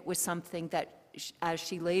that it was something that, as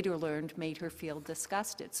she later learned, made her feel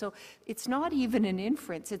disgusted. So it's not even an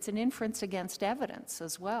inference, it's an inference against evidence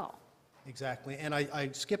as well. Exactly, and I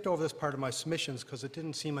skipped over this part of my submissions because it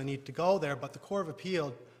didn't seem I needed to go there, but the Court of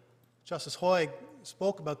Appeal, Justice Hoig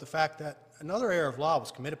spoke about the fact that another error of law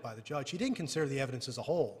was committed by the judge. He didn't consider the evidence as a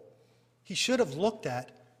whole. He should have looked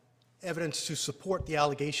at evidence to support the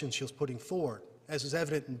allegations she was putting forward, as is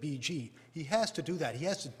evident in BG. He has to do that. He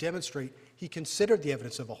has to demonstrate he considered the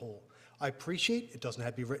evidence of a whole. I appreciate it doesn't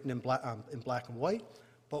have to be written in black and white,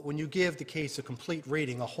 but when you give the case a complete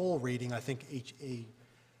reading, a whole reading, I think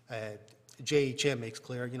JHM makes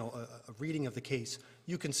clear, a reading of the case,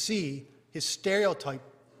 you can see his stereotype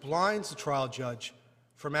blinds the trial judge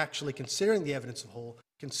from actually considering the evidence of whole,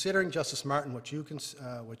 considering, Justice Martin, what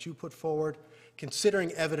you put forward,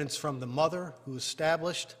 considering evidence from the mother who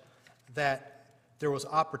established that there was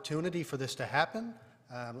opportunity for this to happen.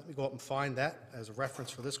 Let me go up and find that as a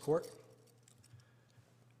reference for this court.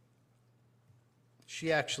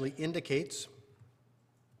 She actually indicates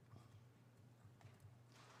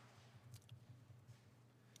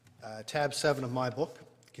tab 7 of my book,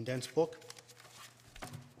 condensed book,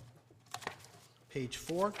 page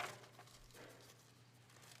 4.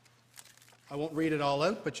 I won't read it all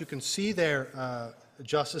out, but you can see there,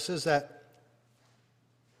 Justices, that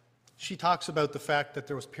she talks about the fact that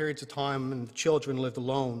there was periods of time when the children lived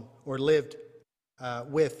alone or lived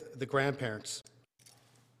with the grandparents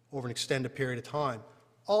over an extended period of time.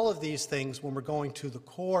 All of these things, when we're going to the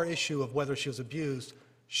core issue of whether she was abused,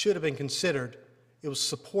 should have been considered. It was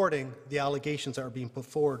supporting the allegations that were being put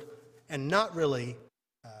forward and not really,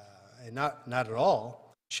 and not at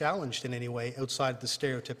all, challenged in any way outside the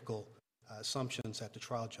stereotypical assumptions that the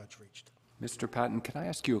trial judge reached. Mr. Patton, can I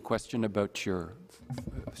ask you a question about your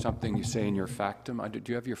something you say in your factum? Do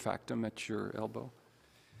you have your factum at your elbow?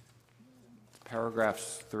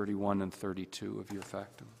 Paragraphs 31 and 32 of your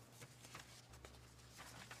factum.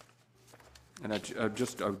 And I would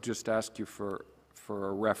just ask you for a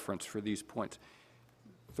reference for these points.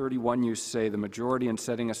 31, you say the majority in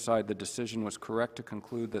setting aside the decision was correct to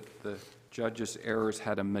conclude that the judge's errors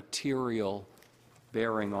had a material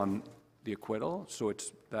bearing on the acquittal, so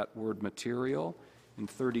it's that word material. In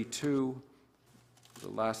 32, the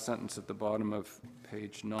last sentence at the bottom of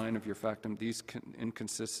page 9 of your factum, these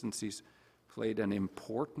inconsistencies played an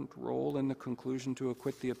important role in the conclusion to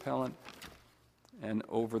acquit the appellant. And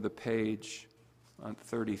over the page on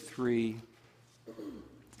 33,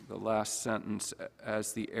 the last sentence,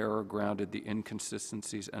 as the error grounded the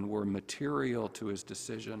inconsistencies and were material to his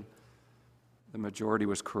decision, the majority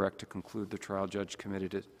was correct to conclude the trial judge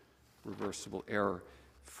committed a reversible error.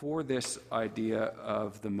 For this idea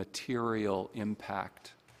of the material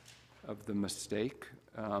impact of the mistake,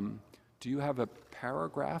 do you have a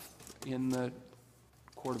paragraph in the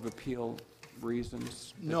Court of Appeal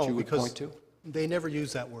reasons that you would point to? No, because they never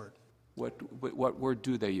use that word. What word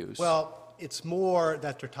do they use? Well, it's more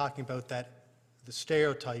that they're talking about that the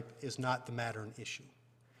stereotype is not the matter and issue,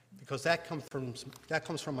 because that comes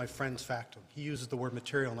from my friend's factum. He uses the word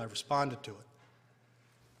material, and I responded to it.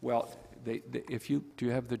 Well, do you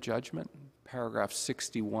have the judgment? Paragraph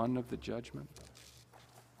 61 of the judgment?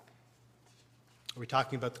 Are we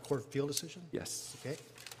talking about the Court of Appeal decision? Yes. Okay.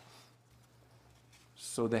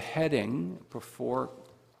 So the heading before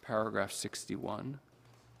paragraph 61,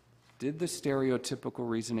 did the stereotypical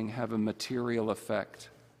reasoning have a material effect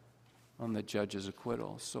on the judge's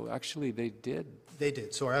acquittal? So actually they did. They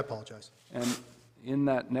did. Sorry, I apologize. And in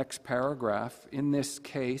that next paragraph, in this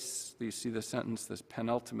case, you see the sentence, this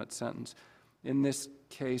penultimate sentence, in this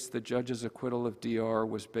case, the judge's acquittal of DR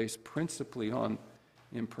was based principally on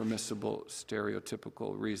impermissible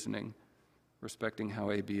stereotypical reasoning respecting how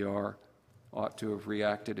ABR ought to have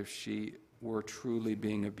reacted if she were truly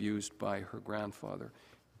being abused by her grandfather.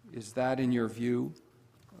 Is that, in your view,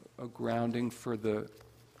 a grounding for the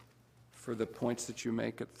points that you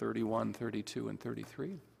make at 31, 32, and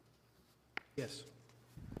 33? Yes.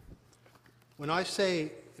 When I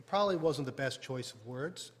say it probably wasn't the best choice of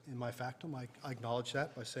words in my factum, I acknowledge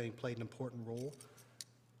that by saying played an important role.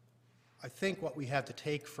 I think what we have to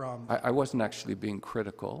take from... I wasn't actually being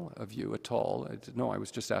critical of you at all. No, I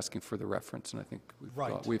was just asking for the reference, and I think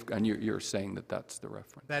and you're saying that that's the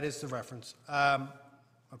reference. That is the reference.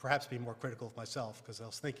 I'll perhaps be more critical of myself because I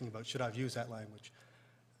was thinking about should I have used that language.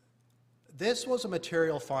 This was a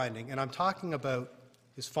material finding, and I'm talking about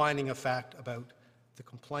his finding of fact about the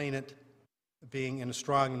complainant being in a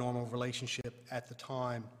strong normal relationship at the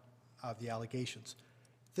time of the allegations.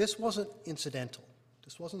 This wasn't incidental.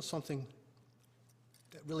 This wasn't something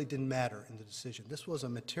that really didn't matter in the decision. This was a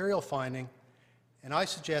material finding, and I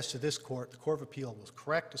suggest to this court, the Court of Appeal was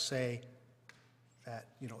correct to say that,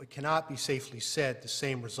 it cannot be safely said the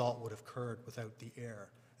same result would have occurred without the error.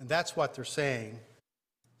 And that's what they're saying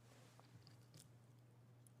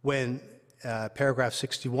when paragraph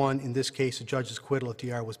 61, in this case, the judge's acquittal of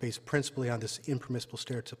DR was based principally on this impermissible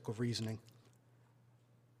stereotypical reasoning.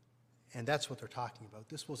 And that's what they're talking about.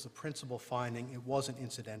 This was the principal finding. It wasn't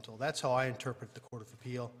incidental. That's how I interpret the Court of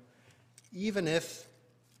Appeal. Even if,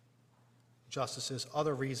 Justices,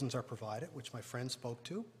 other reasons are provided, which my friend spoke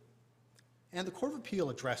to, and the Court of Appeal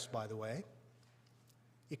addressed, by the way,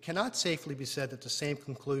 it cannot safely be said that the same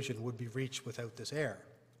conclusion would be reached without this error.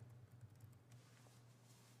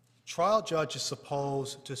 Trial judge is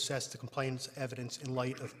supposed to assess the complainant's evidence in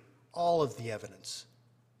light of all of the evidence.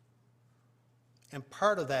 And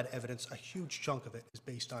part of that evidence, a huge chunk of it, is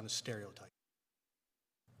based on a stereotype.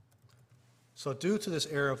 So due to this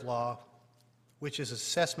error of law, which is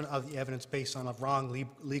assessment of the evidence based on a wrong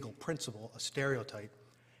legal principle, a stereotype,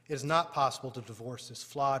 it is not possible to divorce this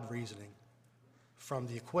flawed reasoning from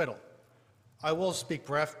the acquittal. I will speak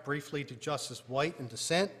briefly to Justice White in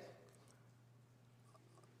dissent.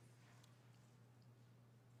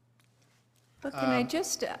 But can I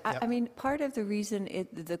just, I mean, part of the reason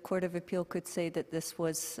the Court of Appeal could say that this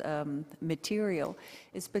was material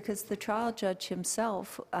is because the trial judge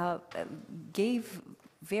himself gave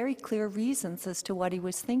very clear reasons as to what he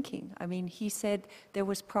was thinking. I mean, he said there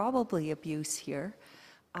was probably abuse here.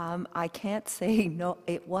 I can't say no,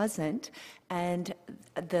 it wasn't, and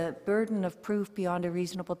the burden of proof beyond a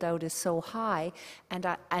reasonable doubt is so high,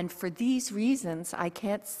 and for these reasons, I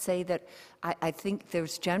can't say that I think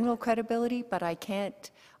there's general credibility, but I can't.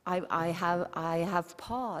 I have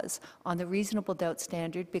pause on the reasonable doubt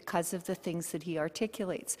standard because of the things that he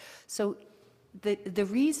articulates. So, the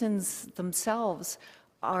reasons themselves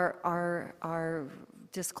are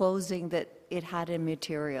disclosing that it had a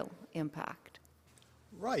material impact.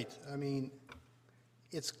 Right. I mean,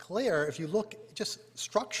 it's clear if you look just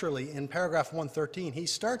structurally in paragraph 113, he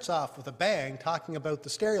starts off with a bang talking about the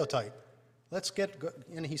stereotype.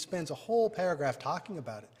 And he spends a whole paragraph talking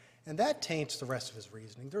about it. And that taints the rest of his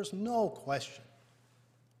reasoning. There's no question.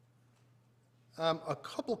 A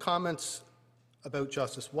couple comments about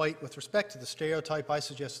Justice White. With respect to the stereotype, I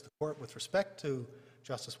suggest to the court, with respect to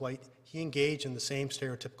Justice White, he engaged in the same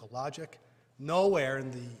stereotypical logic. Nowhere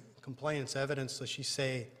in the complainant's evidence does she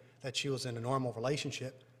say that she was in a normal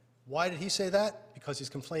relationship. Why did he say that? Because he's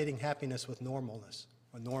conflating happiness with normalness,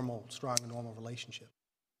 a normal, strong, normal relationship.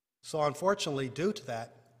 So unfortunately, due to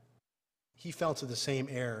that, he fell to the same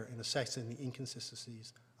error in assessing the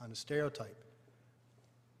inconsistencies on the stereotype.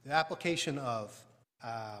 The application of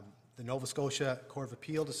the Nova Scotia Court of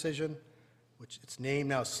Appeal decision, which its name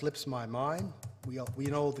now slips my mind. We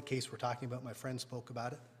know the case we're talking about. My friend spoke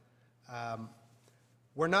about it.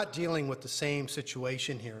 We're not dealing with the same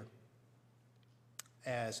situation here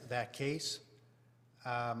as that case.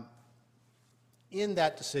 In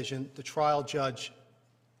that decision, the trial judge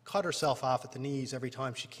cut herself off at the knees every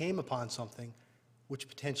time she came upon something which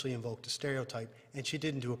potentially invoked a stereotype, and she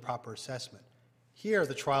didn't do a proper assessment. Here,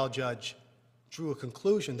 the trial judge drew a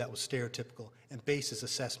conclusion that was stereotypical and based his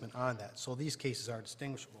assessment on that. So these cases are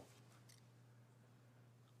distinguishable.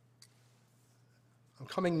 I'm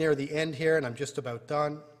coming near the end here, and I'm just about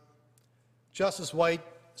done. Justice White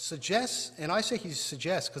suggests, and I say he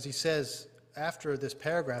suggests because he says after this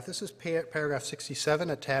paragraph, this is paragraph 67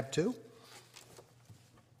 at tab 2.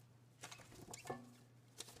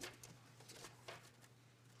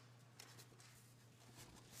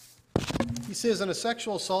 He says, in a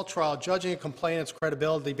sexual assault trial, judging a complainant's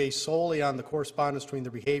credibility based solely on the correspondence between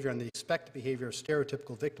the behavior and the expected behavior of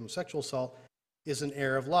stereotypical victim of sexual assault is an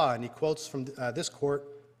error of law. And he quotes from this court,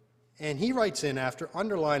 and he writes in after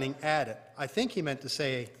underlining at it. I think he meant to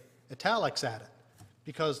say italics at it,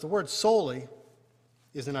 because the word solely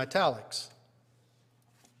is in italics.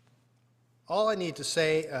 All I need to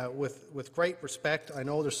say, with great respect, I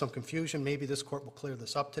know there's some confusion, maybe this court will clear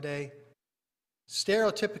this up today.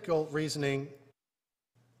 Stereotypical reasoning,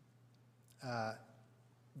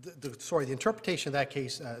 the interpretation of that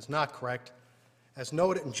case is not correct. As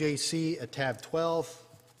noted in JC at tab 12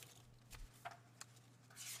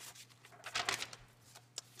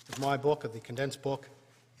 of my book, of the condensed book,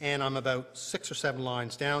 and I'm about 6 or 7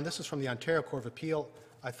 lines down. This is from the Ontario Court of Appeal.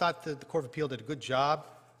 I thought that the Court of Appeal did a good job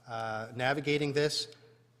navigating this.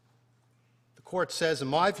 The court says, in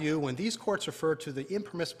my view, when these courts refer to the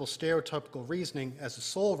impermissible stereotypical reasoning as the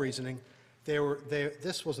sole reasoning,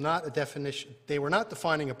 this was not a definition. They were not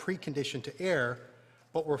defining a precondition to error,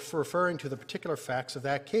 but were referring to the particular facts of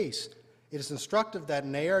that case. It is instructive that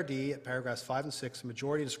in ARD, at paragraphs 5 and 6, the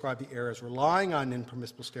majority describe the error as relying on an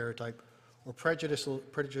impermissible stereotype or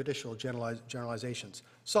prejudicial generalizations.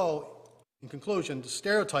 So, in conclusion, the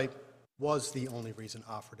stereotype was the only reason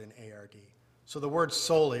offered in ARD. So the words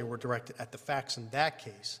solely were directed at the facts in that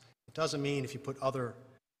case. It doesn't mean if you put other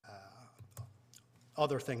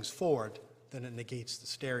things forward, then it negates the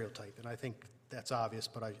stereotype. And I think that's obvious,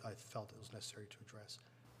 but I felt it was necessary to address.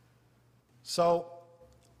 So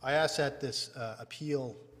I ask that this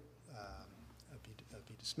appeal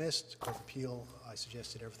be dismissed. Court of Appeal, I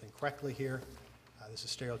suggested everything correctly here. This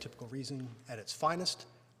is stereotypical reasoning at its finest.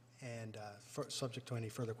 And subject to any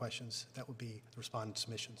further questions, that would be the respondent's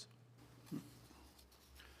submissions.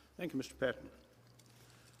 Thank you, Mr. Patton.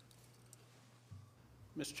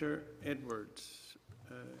 Mr. Edwards,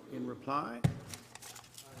 in reply?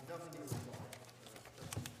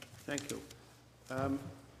 Thank you.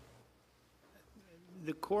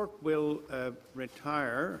 The court will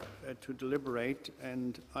retire to deliberate,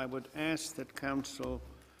 and I would ask that counsel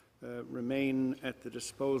remain at the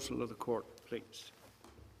disposal of the court, please.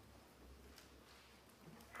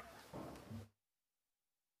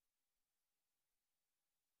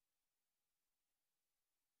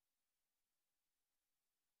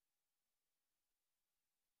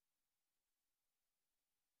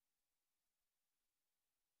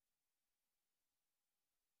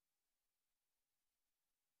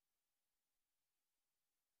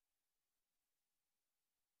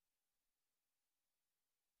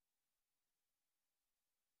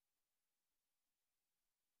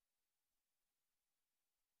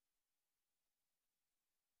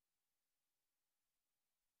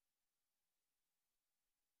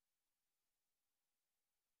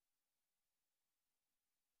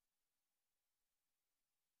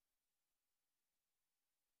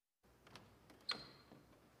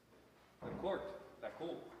 Court, la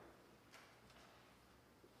cour.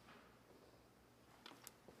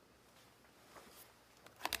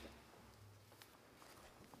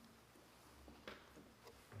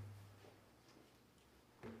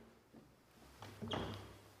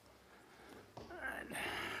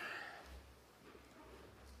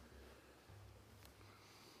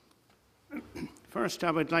 First,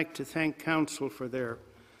 I would like to thank counsel for their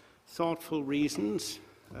thoughtful reasons.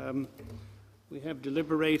 We have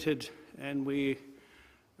deliberated and we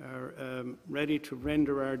are ready to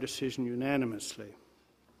render our decision unanimously.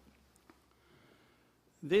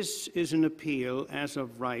 This is an appeal, as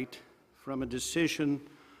of right, from a decision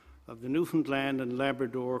of the Newfoundland and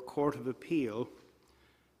Labrador Court of Appeal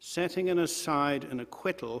setting aside an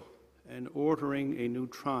acquittal and ordering a new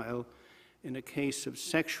trial in a case of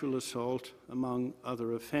sexual assault, among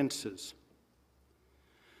other offences.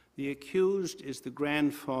 The accused is the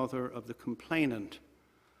grandfather of the complainant,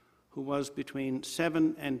 who was between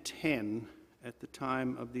 7 and 10 at the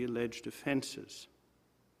time of the alleged offences.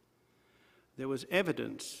 There was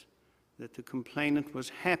evidence that the complainant was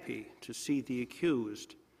happy to see the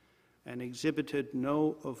accused and exhibited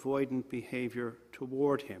no avoidant behavior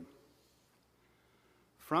toward him.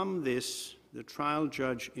 From this, the trial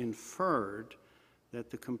judge inferred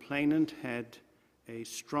that the complainant had a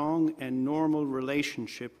strong and normal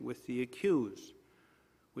relationship with the accused,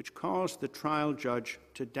 which caused the trial judge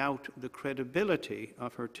to doubt the credibility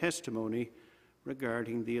of her testimony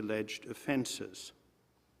regarding the alleged offences.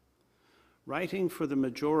 Writing for the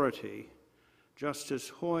majority, Justice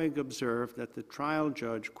Hoig observed that the trial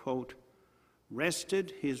judge, quote,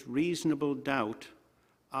 rested his reasonable doubt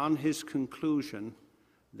on his conclusion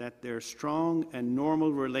that their strong and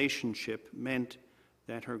normal relationship meant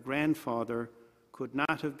that her grandfather could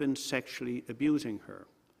not have been sexually abusing her,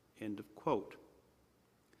 end of quote.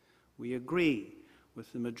 We agree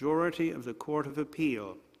with the majority of the Court of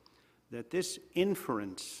Appeal that this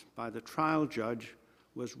inference by the trial judge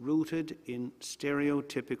was rooted in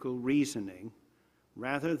stereotypical reasoning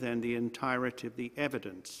rather than the entirety of the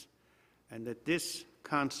evidence, and that this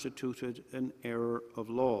constituted an error of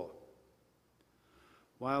law.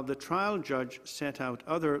 while the trial judge set out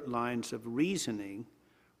other lines of reasoning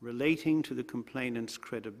relating to the complainant's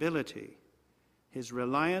credibility, his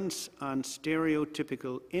reliance on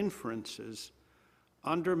stereotypical inferences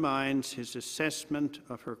undermines his assessment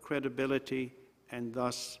of her credibility and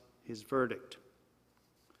thus his verdict.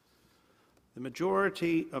 The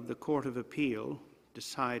majority of the Court of Appeal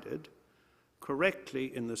decided,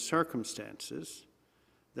 correctly in the circumstances,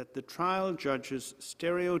 that the trial judge's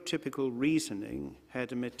stereotypical reasoning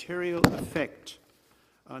had a material effect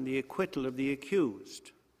on the acquittal of the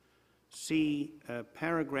accused. See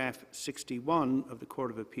paragraph 61 of the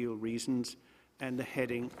Court of Appeal reasons and the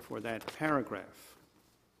heading for that paragraph.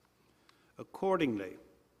 Accordingly,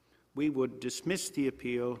 we would dismiss the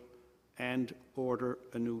appeal and order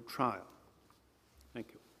a new trial.